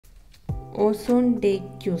Ozone Day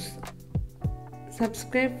Quiz.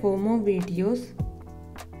 Subscribe for more videos.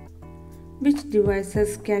 Which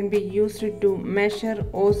devices can be used to measure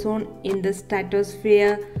ozone in the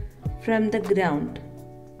stratosphere from the ground?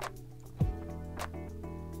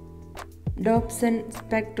 Dobson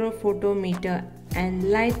spectrophotometer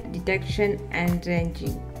and light detection and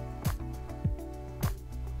ranging.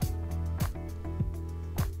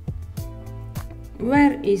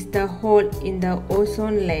 Where is the hole in the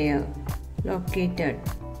ozone layer located?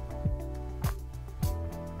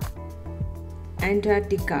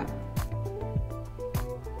 Antarctica.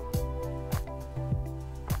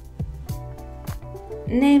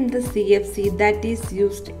 Name the CFC that is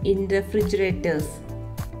used in refrigerators.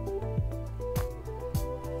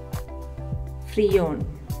 Freon.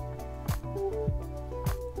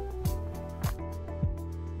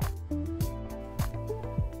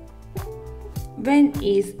 When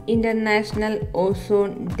is International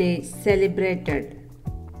Ozone Day celebrated?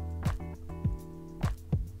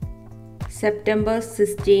 September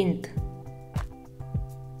 16th.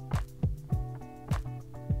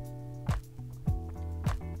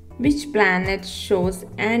 Which planet shows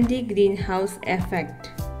anti-greenhouse effect?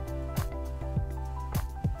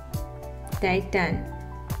 Titan.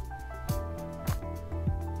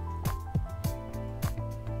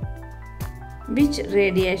 Which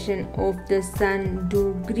radiation of the sun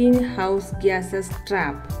do greenhouse gases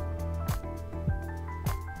trap?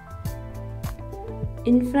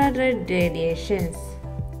 Infrared radiations.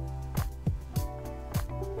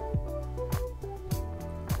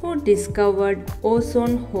 Who discovered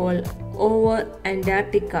ozone hole over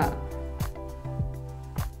Antarctica?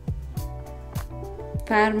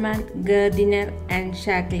 Farman, Gardiner and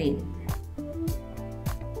Shacklin.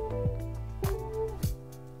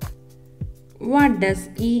 What does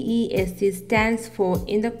EESC stands for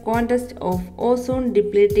in the context of ozone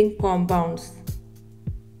depleting compounds?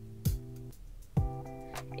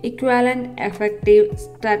 Equivalent effective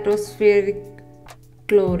stratospheric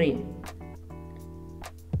chlorine.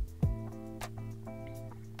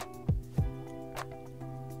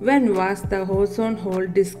 When was the ozone hole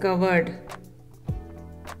discovered?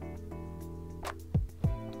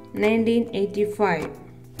 1985.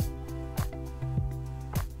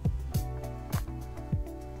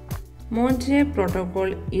 Montreal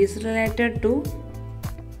Protocol is related to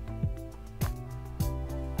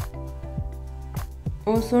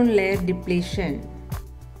ozone layer depletion.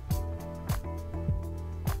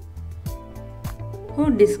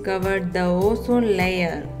 Who discovered the ozone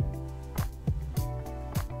layer?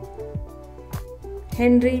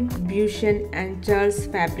 Henry Buchan and Charles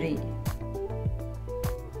Fabry.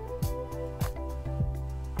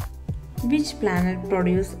 Which planet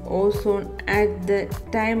produces ozone at the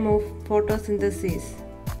time of photosynthesis?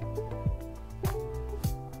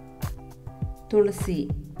 Tulsi.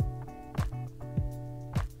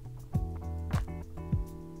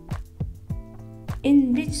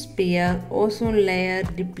 In which sphere ozone layer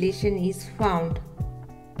depletion is found?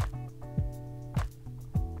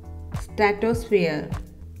 Stratosphere.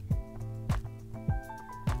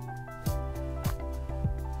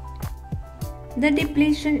 The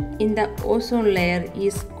depletion in the ozone layer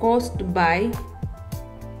is caused by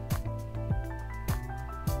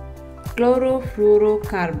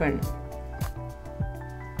chlorofluorocarbon.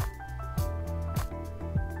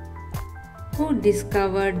 Who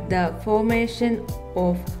discovered the formation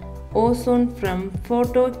of ozone from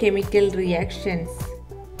photochemical reactions?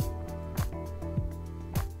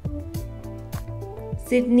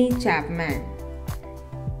 Sidney Chapman.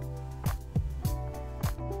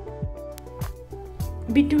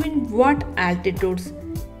 Between what altitudes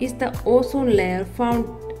is the ozone layer found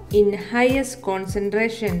in highest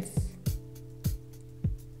concentrations?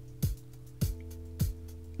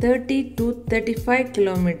 30 to 35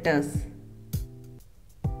 kilometers.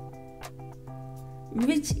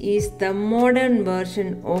 Which is the modern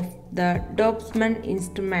version of the Dobson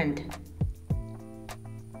instrument?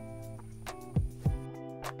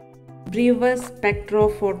 Brewer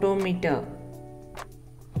spectrophotometer.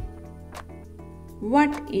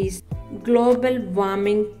 What is global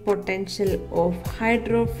warming potential of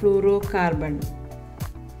hydrofluorocarbon?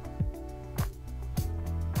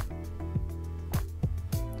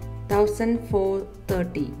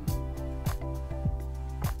 1430.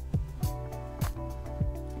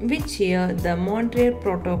 Which year the Montreal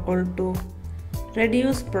Protocol to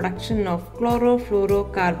reduce production of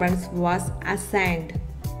chlorofluorocarbons was assigned?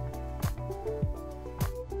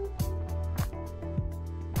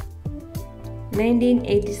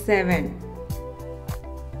 1987.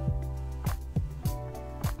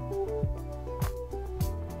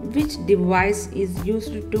 Which device is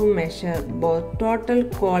used to measure both total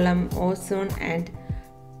column ozone and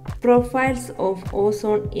profiles of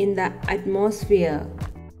ozone in the atmosphere?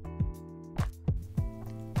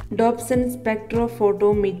 Dobson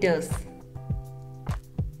spectrophotometers.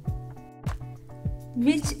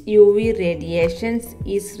 Which UV radiations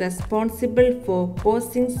is responsible for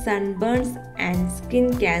causing sunburns and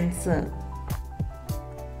skin cancer?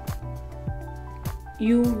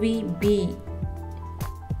 UVB.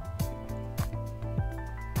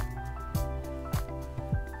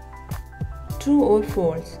 True or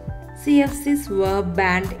false? CFCs were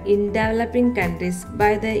banned in developing countries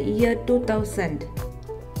by the year 2000.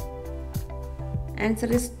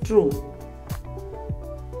 Answer is true.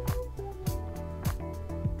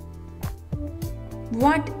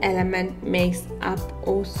 What element makes up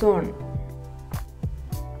ozone?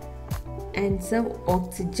 Answer: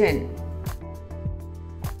 oxygen.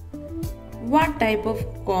 What type of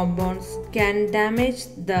compounds can damage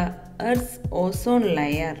the Earth's ozone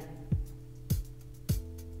layer?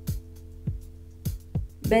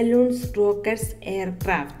 Balloons, rockets,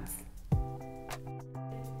 aircrafts.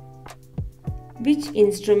 Which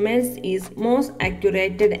instruments is most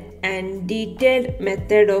accurate and detailed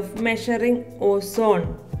method of measuring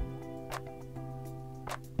ozone?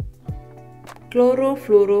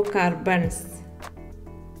 Chlorofluorocarbons.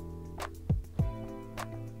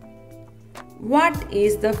 What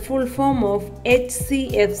is the full form of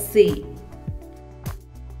HCFC?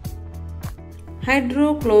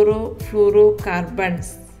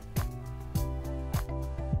 Hydrochlorofluorocarbons.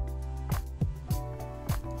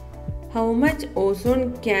 How much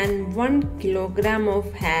ozone can 1 kilogram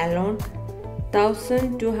of halon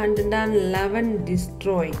 1211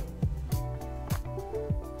 destroy?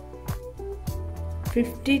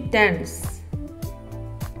 50 tons.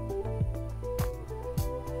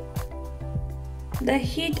 The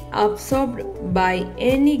heat absorbed by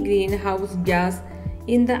any greenhouse gas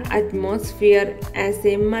in the atmosphere as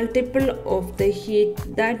a multiple of the heat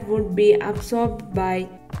that would be absorbed by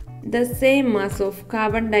the same mass of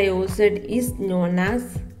carbon dioxide is known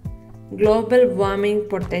as global warming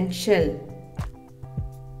potential.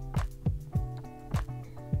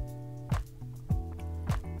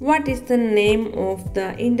 What is the name of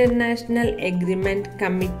the international agreement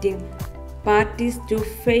committing parties to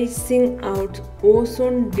phasing out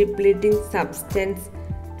ozone depleting substance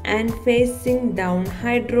and phasing down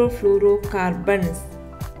hydrofluorocarbons?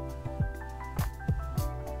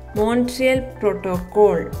 Montreal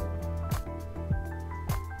Protocol.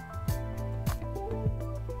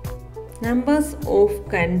 Numbers of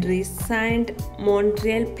countries signed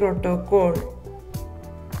Montreal Protocol.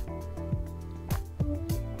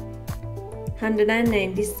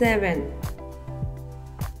 197.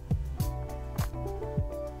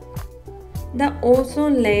 The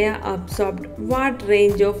ozone layer absorbed what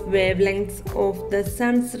range of wavelengths of the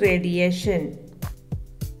sun's radiation?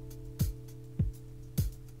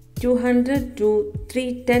 200 to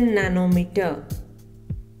 310 nanometer.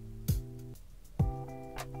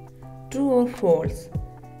 True or false?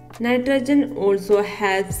 Nitrogen also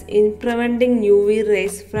helps in preventing UV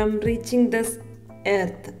rays from reaching the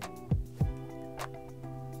earth.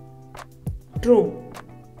 True.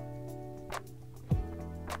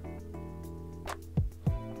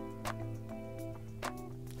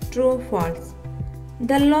 True or false?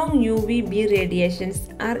 The long UVB radiations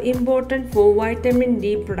are important for vitamin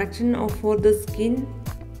D production for the skin.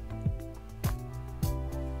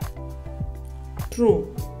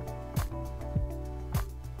 True.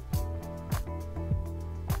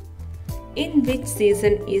 In which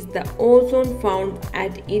season is the ozone found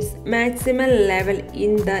at its maximal level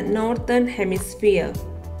in the northern hemisphere?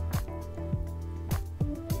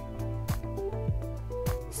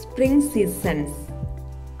 Spring seasons.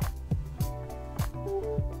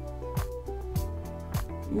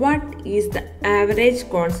 What is the average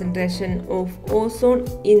concentration of ozone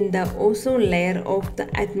in the ozone layer of the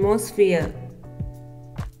atmosphere?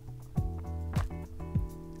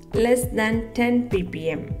 Less than 10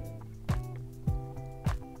 ppm.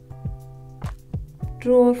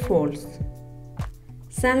 True or false?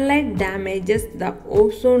 Sunlight damages the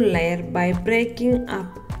ozone layer by breaking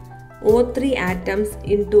up O3 atoms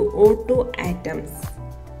into O2 atoms.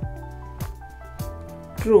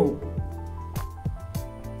 True.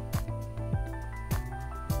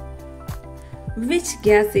 Which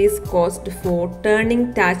gas is caused for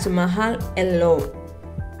turning Taj Mahal yellow?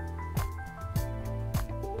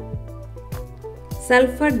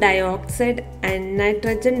 Sulfur dioxide and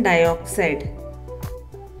nitrogen dioxide.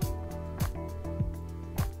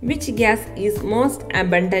 Which gas is most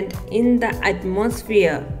abundant in the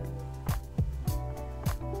atmosphere?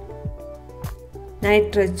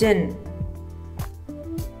 nitrogen.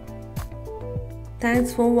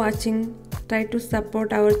 Thanks for watching. Try to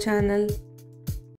support our channel.